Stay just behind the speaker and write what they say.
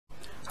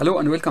Hello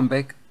and welcome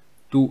back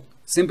to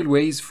simple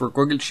ways for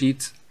Google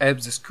Sheets,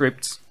 apps,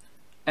 scripts,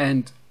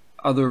 and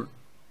other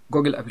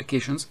Google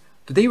applications.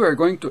 Today we are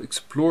going to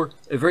explore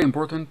a very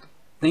important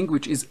thing,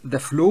 which is the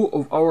flow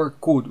of our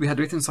code. We had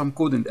written some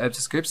code in the apps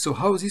scripts, so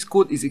how this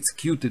code is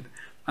executed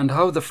and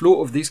how the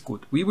flow of this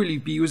code. We will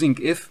be using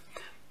if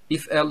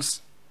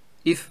else,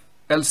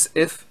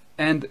 if,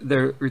 and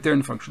the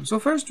return function. So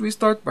first we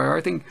start by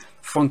writing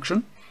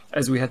function,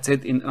 as we had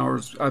said in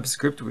our app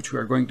script, which we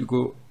are going to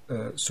go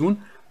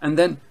soon. And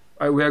then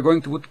we are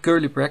going to put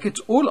curly brackets.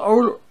 All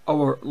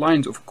our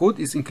lines of code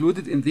is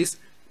included in this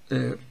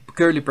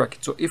curly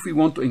bracket. So if we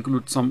want to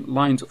include some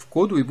lines of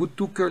code, we put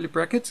two curly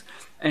brackets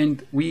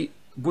and we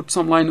put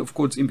some line of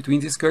codes in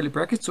between these curly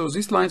brackets. So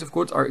these lines of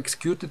codes are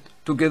executed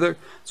together.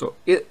 So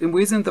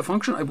within the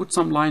function, I put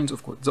some lines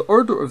of code. The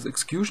order of the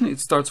execution, it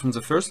starts from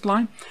the first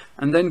line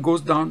and then goes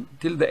down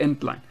till the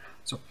end line.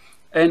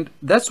 And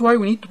that's why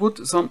we need to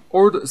put some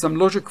order, some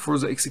logic for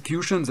the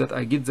execution, that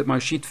I get my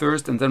sheet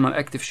first and then my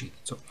active sheet.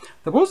 So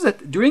suppose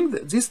that during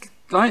this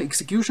line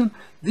execution,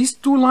 these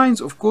two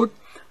lines of code,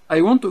 I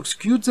want to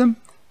execute them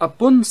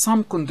upon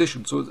some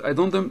condition. So I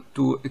don't want them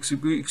to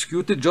be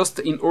executed just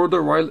in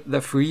order while they're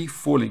free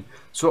falling.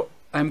 So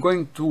I'm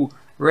going to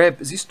wrap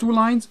these two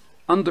lines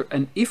under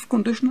an if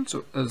conditional.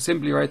 So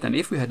simply write an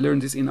if. We had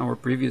learned this in our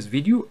previous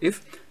video.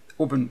 If,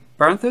 open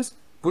parenthesis,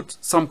 put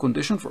some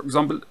condition, for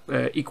example,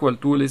 equal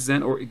to, less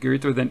than, or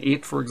greater than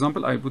 8, for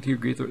example. I put here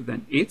greater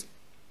than 8.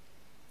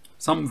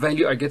 Some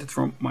value, I get it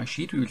from my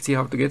sheet. We will see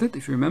how to get it,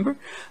 if you remember.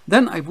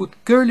 Then I put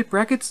curly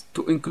brackets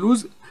to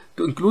include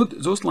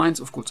those lines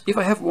of code. If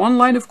I have one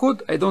line of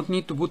code, I don't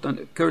need to put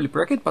a curly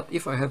bracket, but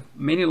if I have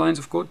many lines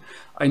of code,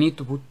 I need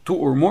to put two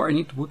or more. I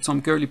need to put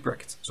some curly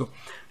brackets. So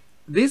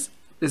this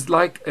is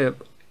like the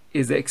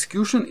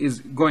execution is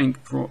going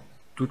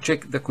to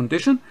check the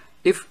condition.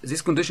 If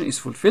this condition is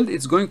fulfilled,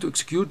 it's going to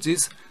execute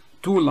these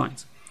two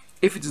lines.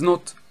 If it is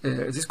not,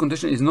 this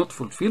condition is not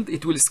fulfilled,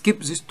 it will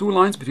skip these two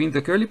lines between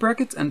the curly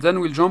brackets and then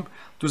we'll jump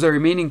to the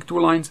remaining two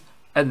lines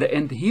at the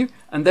end here,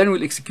 and then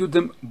we'll execute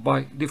them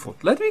by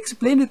default. Let me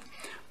explain it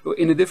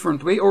in a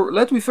different way, or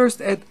let me first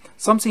add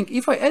something.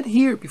 If I add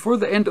here before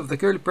the end of the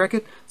curly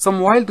bracket some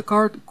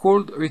wildcard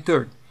called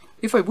return,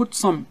 if I put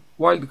some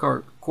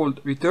wildcard called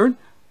return,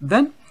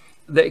 then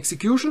the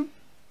execution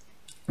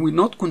will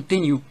not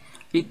continue.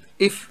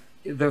 If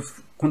the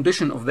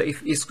condition of the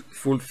if is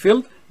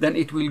fulfilled, then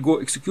it will go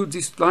execute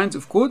these lines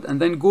of code and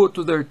then go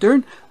to the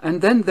return, and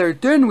then the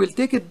return will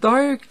take it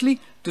directly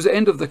to the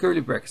end of the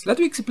curly brackets. Let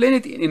me explain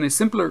it in a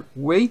simpler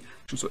way.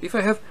 So if I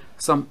have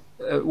some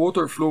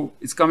water flow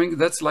is coming,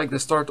 that's like the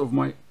start of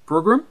my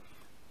program.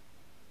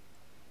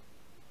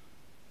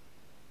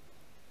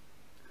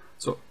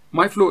 So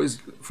my flow is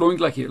flowing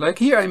like here. Like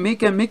here I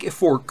can make a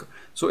fork.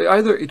 So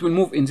either it will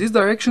move in this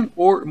direction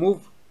or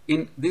move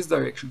in this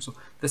direction. So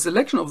the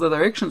selection of the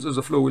directions of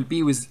the flow will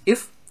be with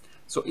if.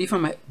 So if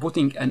I'm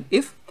putting an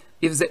if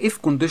the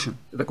if condition,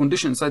 the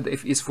condition inside the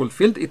if is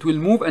fulfilled, it will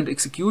move and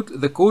execute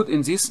the code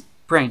in this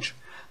branch.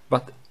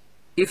 But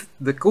if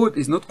the code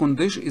is not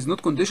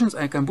conditions,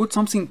 I can put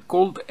something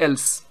called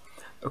else.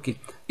 Okay,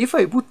 if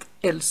I put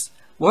else,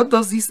 what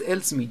does this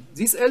else mean?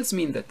 This else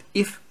means that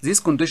if this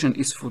condition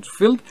is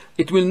fulfilled,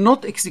 it will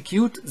not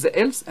execute the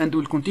else and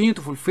will continue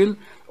to fulfill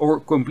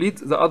or complete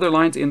the other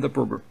lines in the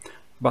program.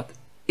 But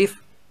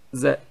if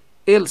the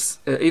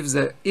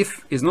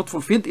if is not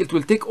fulfilled, it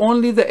will take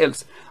only the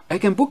else. I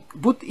can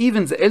put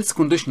even the else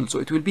conditional, so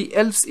it will be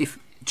else if,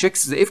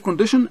 checks the if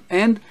condition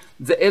and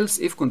the else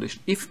if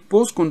condition. If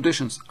both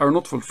conditions are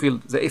not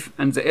fulfilled, the if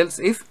and the else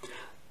if,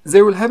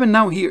 there will happen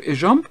now here a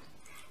jump,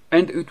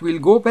 and it will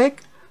go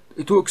back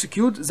to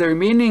execute the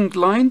remaining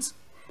lines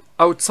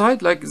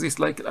outside like this.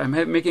 Like I'm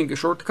making a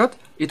shortcut,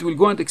 it will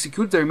go and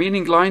execute the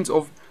remaining lines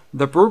of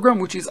the program,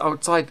 which is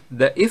outside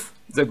the if,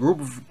 the group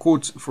of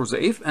codes for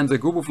the if, and the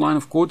group of line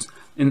of codes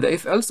in the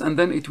if else, and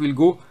then it will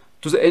go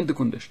to the end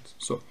conditions.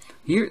 So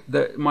here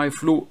my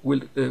flow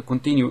will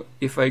continue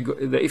if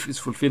the if is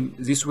fulfilled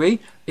this way.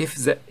 If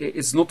the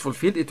is not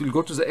fulfilled, it will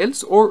go to the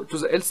else or to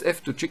the else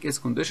if to check its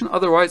condition.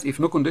 Otherwise, if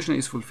no condition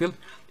is fulfilled,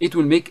 it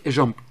will make a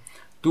jump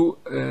to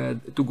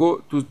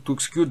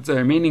execute the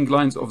remaining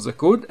lines of the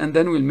code, and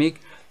then we'll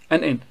make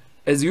an end.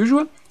 As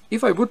usual,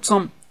 if I put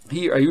some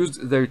here, I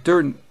used the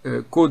return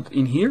code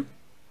in here,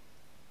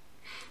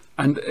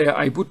 and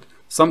I put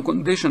some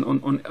condition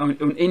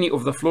on any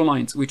of the flow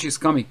lines which is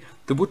coming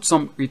to put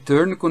some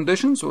return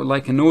condition. So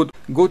like a node,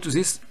 go to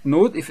this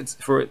node if it's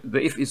for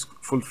the if is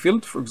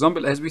fulfilled, for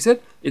example, as we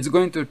said, it's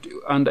going to,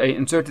 and I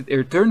inserted a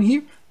return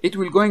here, it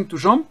will going to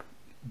jump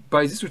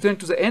by this return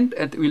to the end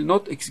and will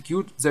not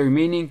execute the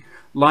remaining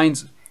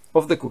lines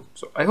of the code.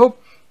 So I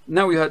hope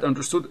now we had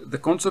understood the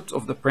concepts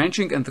of the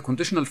branching and the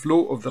conditional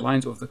flow of the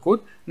lines of the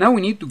code. Now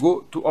we need to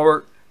go to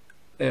our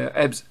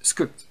apps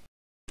script.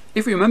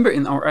 If you remember,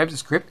 in our apps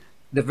script,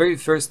 the very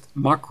first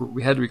macro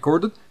we had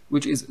recorded,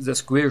 which is the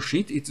square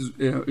sheet,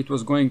 it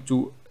was going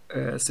to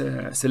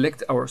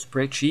select our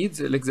spreadsheet,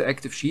 select the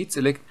active sheet,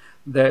 select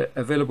the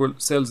available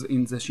cells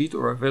in the sheet,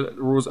 or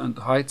rows and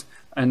height,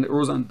 and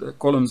rows and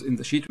columns in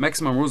the sheet,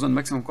 maximum rows and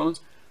maximum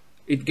columns.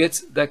 it gets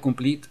the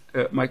complete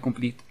my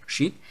complete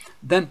sheet.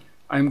 Then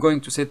I'm going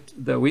to set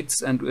the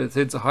widths and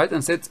set the height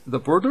and set the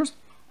borders,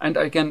 and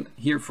I can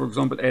here, for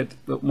example, add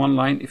the one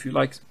line if you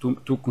like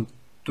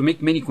to make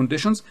many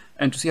conditions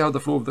and to see how the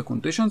flow of the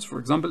conditions. For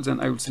example, then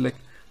I will select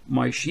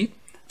my sheet,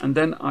 and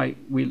then I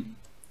will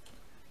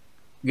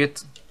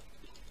get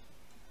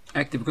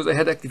active because I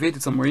had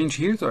activated some range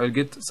here, so I'll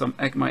get some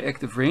my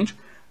active range,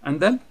 and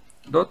then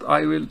dot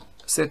I will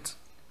set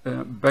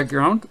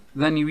background.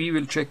 Then we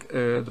will check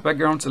the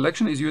background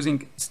selection is using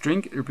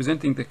string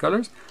representing the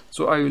colors,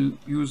 so I will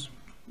use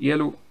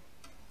yellow,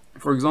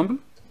 for example.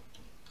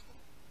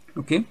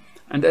 Okay,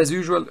 and as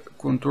usual,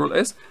 Control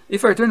S.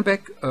 If I turn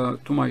back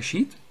to my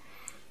sheet,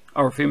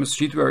 our famous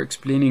sheet we are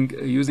explaining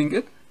using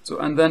it, so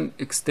and then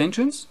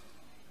extensions,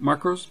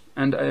 macros,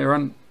 and I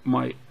run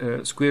my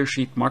square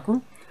sheet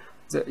macro.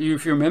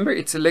 If you remember,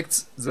 it selects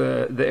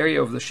the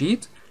area of the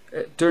sheet,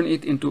 turn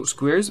it into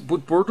squares,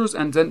 put borders,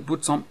 and then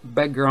put some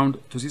background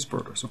to this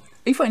border. So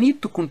if I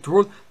need to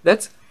control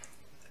that,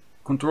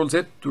 Control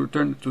Z to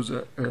return to the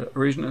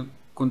original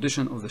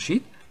condition of the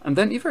sheet. And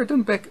then if I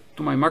return back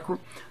to my macro,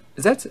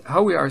 that's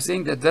how we are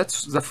saying that that's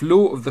the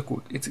flow of the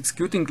code. It's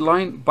executing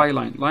line by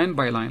line, line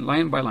by line,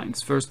 line by line.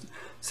 It's first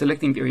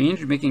selecting a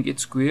range, making it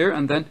square,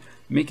 and then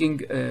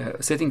making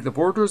setting the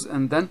borders,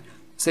 and then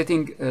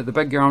setting the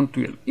background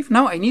to yellow. If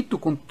now I need to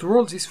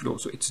control this flow,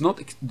 so it's not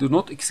do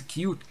not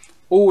execute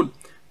all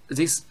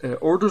these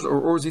orders or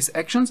all these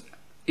actions,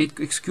 it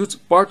executes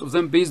part of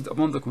them based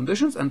upon the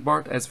conditions and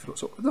part as flow.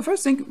 So the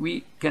first thing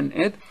we can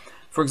add,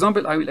 for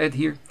example, I will add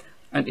here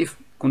an if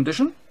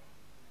condition.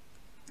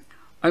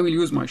 I will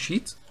use my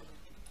sheet,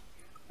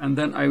 and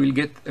then I will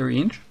get a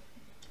range.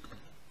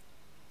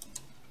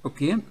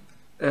 Okay,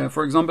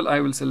 for example, I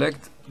will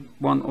select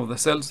one of the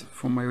cells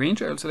from my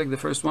range. I will select the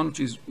first one, which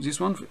is this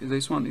one.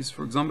 This one is,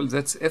 for example,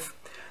 that's F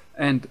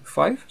and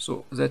 5,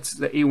 so that's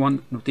the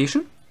A1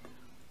 notation.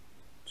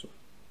 So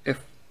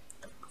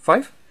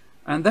F5,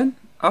 and then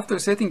after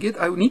setting it,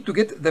 I need to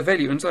get the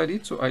value inside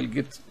it, so I'll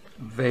get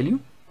value.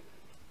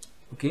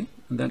 Okay,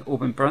 and then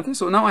open parenthesis.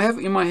 So now I have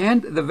in my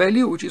hand the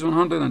value, which is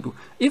 102.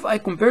 If I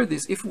compare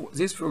this, if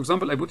this, for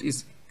example, I put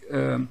is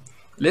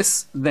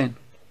less than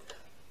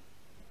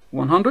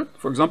 100,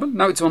 for example,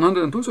 now it's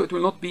 102, so it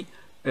will not be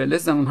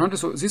less than 100,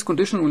 so this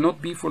condition will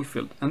not be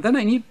fulfilled. And then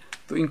I need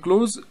to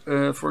enclose,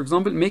 for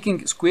example,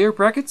 making square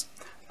brackets.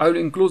 I will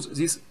enclose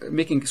this,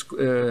 making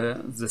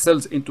the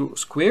cells into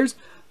squares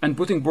and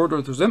putting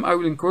border to them. I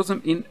will enclose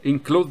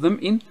them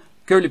in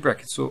curly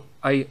brackets. So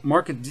I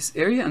mark this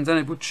area, and then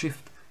I put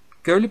shift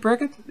curly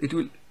bracket. It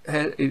will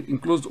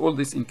enclose all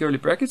this in curly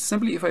brackets.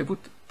 Simply if I put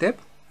tab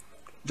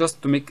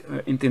just to make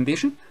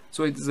indentation,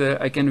 so it's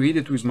I can read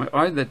it with my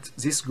eye that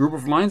this group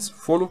of lines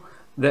follow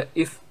the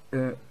if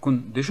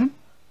condition.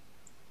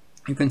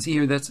 You can see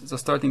here that's the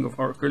starting of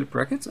our curly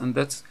brackets, and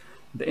that's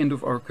the end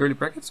of our curly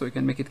brackets, so you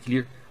can make it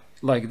clear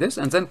like this.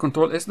 And then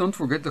Control S, don't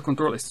forget the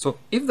Control S. So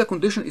if the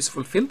condition is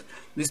fulfilled,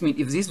 this means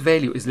if this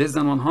value is less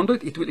than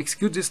 100, it will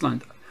execute this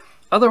line.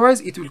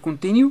 Otherwise, it will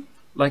continue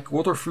like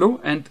water flow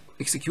and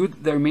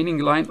execute the remaining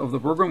line of the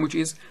program, which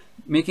is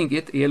making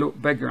it a yellow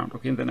background.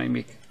 Okay, and then I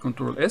make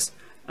Control S,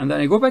 and then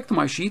I go back to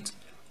my sheet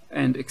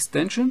and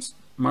extensions,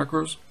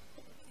 macros,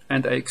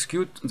 and I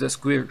execute the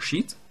square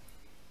sheet.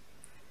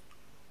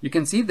 You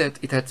can see that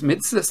it had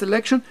made the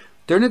selection,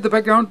 turned the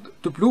background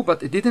to blue,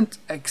 but it didn't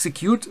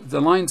execute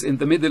the lines in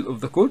the middle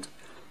of the code,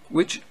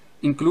 which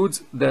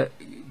includes the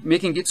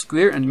making it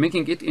square and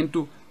making it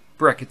into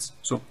brackets.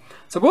 So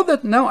suppose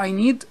that now I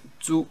need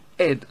to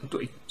add to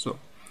it. So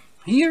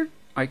here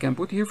I can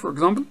put here, for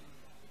example,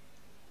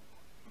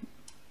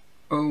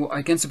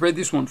 I can separate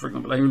this one, for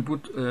example. I will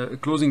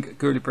put closing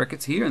curly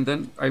brackets here, and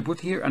then I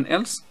put here an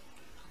else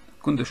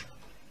condition.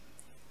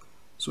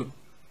 So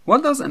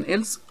what does an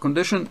else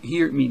condition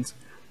here means?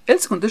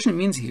 Else condition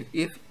means here,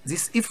 if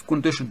this if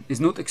condition is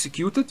not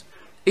executed,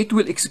 it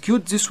will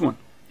execute this one.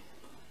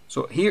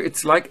 So here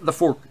it's like the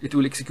fork. It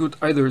will execute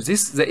either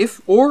this, the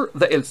if, or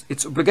the else.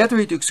 It's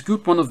obligatory to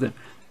execute one of them.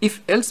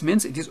 If else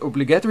means it is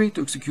obligatory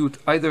to execute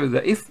either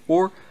the if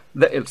or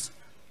the else.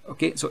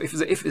 Okay, so if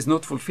the if is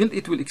not fulfilled,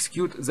 it will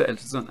execute the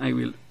else. Then I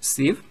will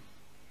save,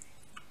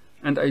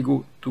 and I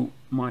go to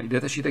my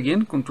datasheet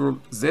again, Control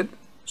Z,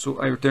 so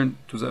I return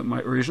to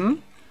my original.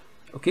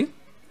 Okay,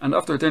 and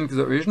after returning to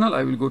the original,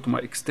 I will go to my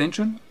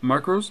extension,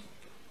 macros,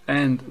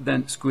 and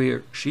then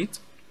square sheet.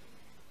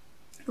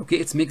 Okay,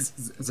 it makes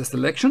the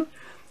selection,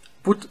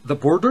 put the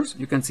borders.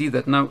 You can see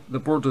that now the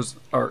borders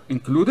are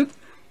included,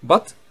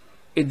 but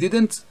it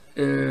didn't,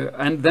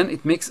 and then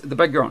it makes the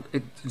background.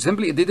 It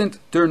didn't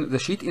turn the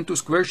sheet into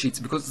square sheets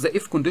because the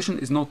if condition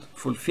is not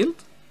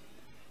fulfilled.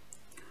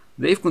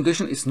 The if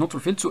condition is not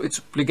fulfilled, so it's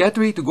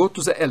obligatory to go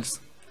to the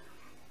else,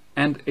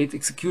 and it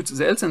executes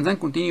the else and then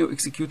continue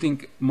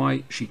executing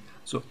my sheet.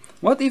 So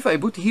what if I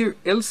put here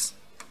else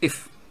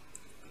if?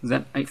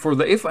 Then for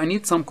the if I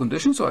need some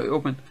condition, so I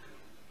open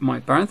my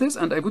parenthesis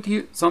and I put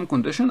here some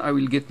condition. I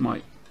will get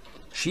my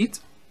sheet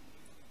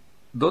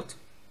dot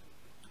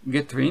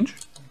get range.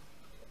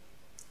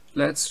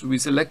 We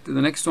select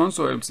the next one,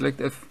 so I will select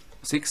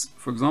F6,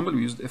 for example.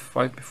 We used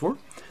F5 before.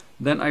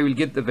 Then I will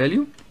get the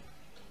value.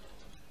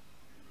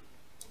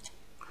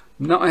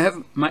 Now I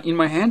have in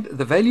my hand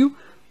the value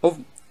of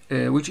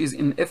which is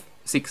in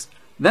F6.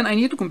 Then I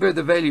need to compare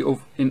the value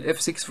of in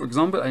F6, for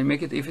example. I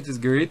make it if it is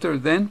greater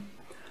than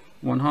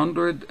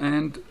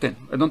 110.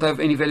 I don't have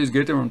any values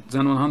greater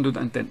than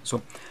 110.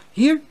 So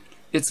here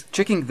it's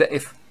checking the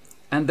if,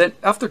 and then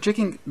after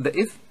checking the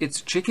if,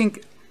 it's checking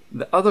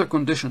the other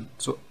condition.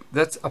 So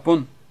that's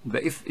upon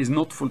the if is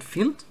not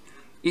fulfilled,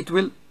 it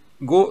will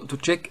go to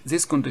check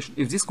this condition.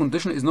 If this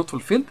condition is not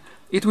fulfilled,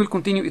 it will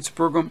continue its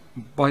program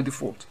by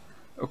default.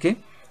 Okay,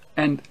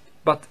 and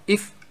but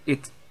if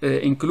it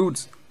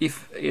includes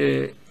if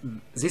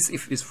this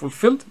if is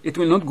fulfilled, it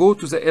will not go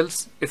to the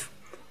else if.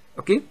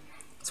 Okay,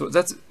 so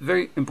that's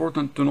very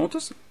important to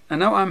notice. And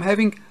now I'm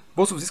having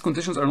both of these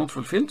conditions are not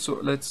fulfilled.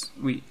 So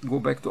we go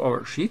back to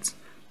our sheets,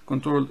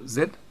 Control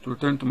Z to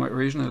return to my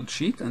original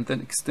sheet, and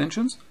then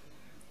extensions,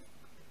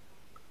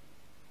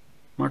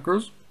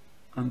 macros,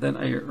 and then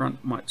I run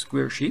my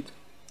square sheet.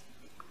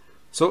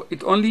 So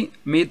it only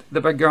made the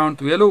background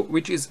to yellow,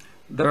 which is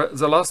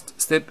the last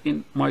step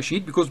in my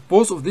sheet, because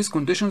both of these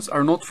conditions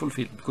are not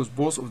fulfilled.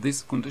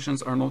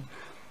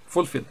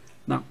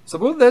 Now,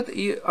 suppose that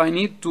I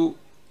need to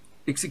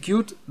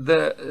execute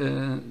the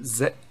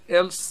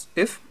else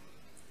if,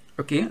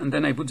 okay, and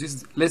then I put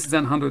this less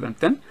than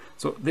 110.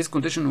 So this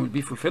condition will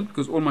be fulfilled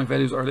because all my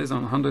values are less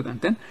than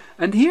 110.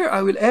 And here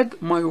I will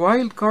add my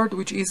wildcard,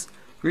 which is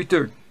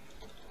return.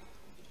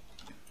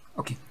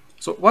 Okay,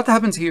 so what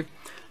happens here?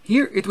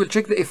 Here it will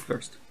check the if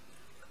first,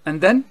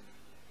 and then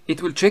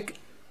it will check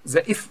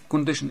the if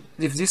condition.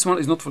 If this one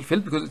is not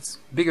fulfilled because it's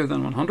bigger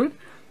than 100,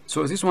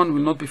 so this one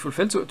will not be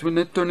fulfilled, so it will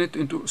not turn it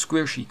into a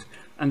square sheet.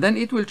 And then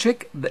it will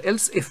check the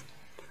else if.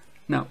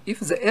 Now, if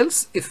the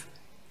else if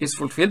is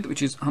fulfilled,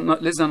 which is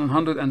less than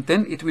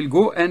 110, it will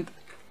go and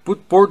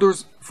put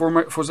borders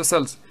for the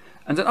cells.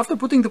 And then after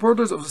putting the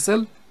borders of the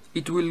cell,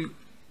 it will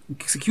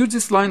execute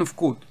this line of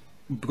code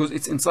because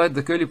it's inside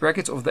the curly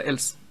brackets of the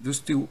else, those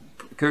two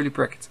curly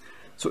brackets.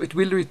 So it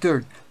will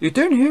return.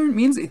 Return here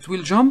means it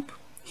will jump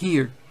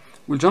here,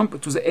 will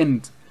jump to the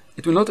end.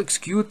 It will not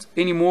execute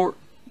anymore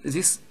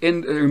this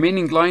end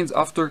remaining lines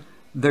after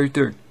the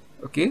return.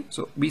 Okay,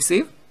 so be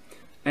safe.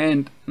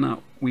 And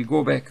now we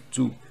go back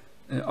to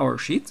our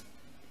sheet.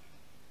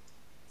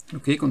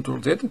 Okay, Control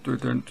Z to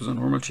return to the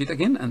normal sheet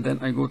again, and then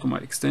I go to my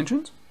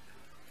extensions,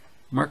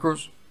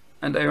 macros,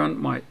 and I run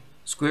my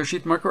square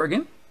sheet macro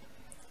again.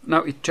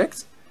 Now it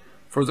checks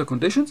for the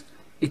conditions.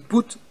 It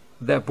put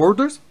the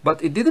borders,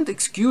 but it didn't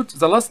execute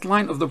the last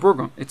line of the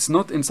program. It's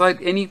not inside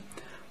any,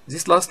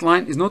 this last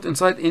line is not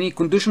inside any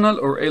conditional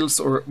or else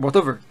or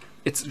whatever.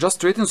 It's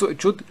just written, so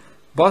it should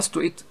pass to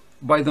it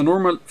by the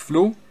normal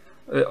flow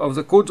of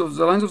the code, of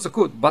the lines of the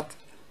code. But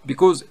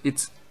because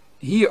it's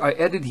here, I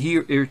added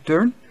here a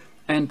return,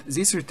 and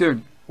this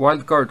return,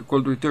 wildcard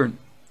called return,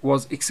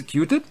 was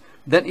executed,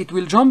 then it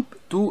will jump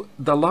to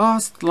the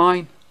last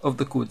line of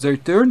the code. The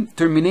return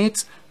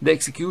terminates the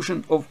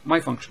execution of my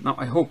function. Now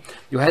I hope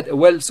you had a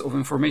wealth of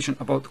information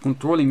about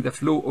controlling the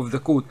flow of the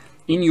code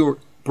in your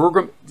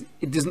program.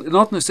 It is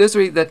not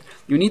necessary that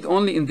you need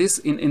only in this,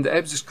 in the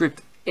apps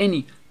script,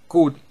 any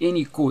code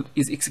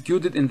is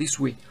executed in this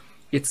way.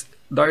 It's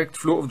direct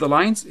flow of the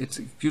lines. It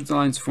executes the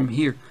lines from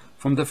here,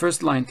 from the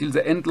first line till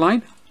the end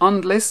line,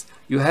 unless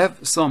you have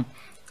some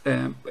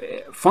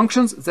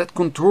functions that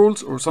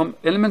controls, or some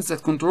elements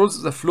that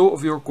controls the flow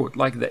of your code,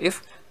 like the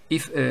if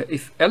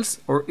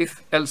else, or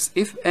if else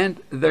if, and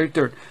the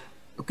return.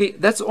 Okay,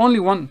 that's only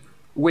one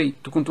way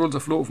to control the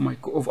flow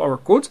of our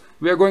codes.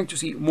 We are going to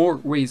see more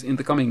ways in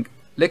the coming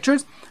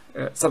lectures.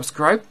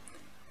 Subscribe,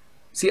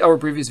 see our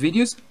previous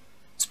videos,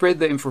 spread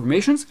the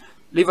informations,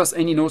 leave us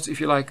any notes if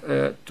you like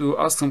to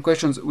ask some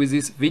questions with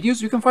these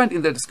videos. You can find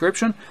in the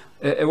description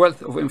a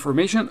wealth of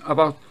information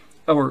about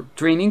our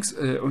trainings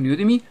on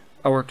Udemy,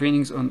 our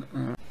trainings on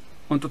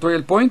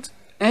Tutorial Point,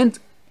 and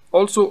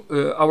also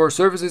our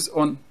services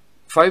on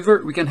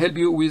Fiverr. We can help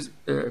you with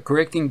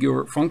correcting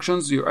your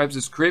functions, your apps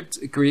scripts,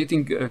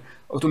 creating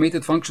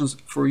automated functions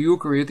for you,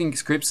 creating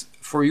scripts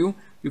for you.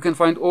 You can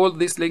find all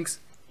these links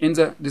in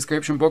the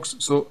description box.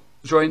 So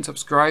join,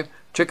 subscribe,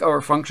 check our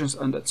functions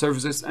and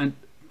services and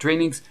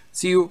trainings.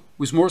 See you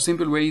with more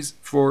simple ways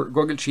for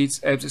Google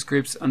Sheets, apps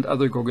scripts, and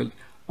other Google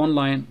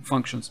online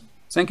functions.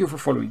 Thank you for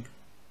following.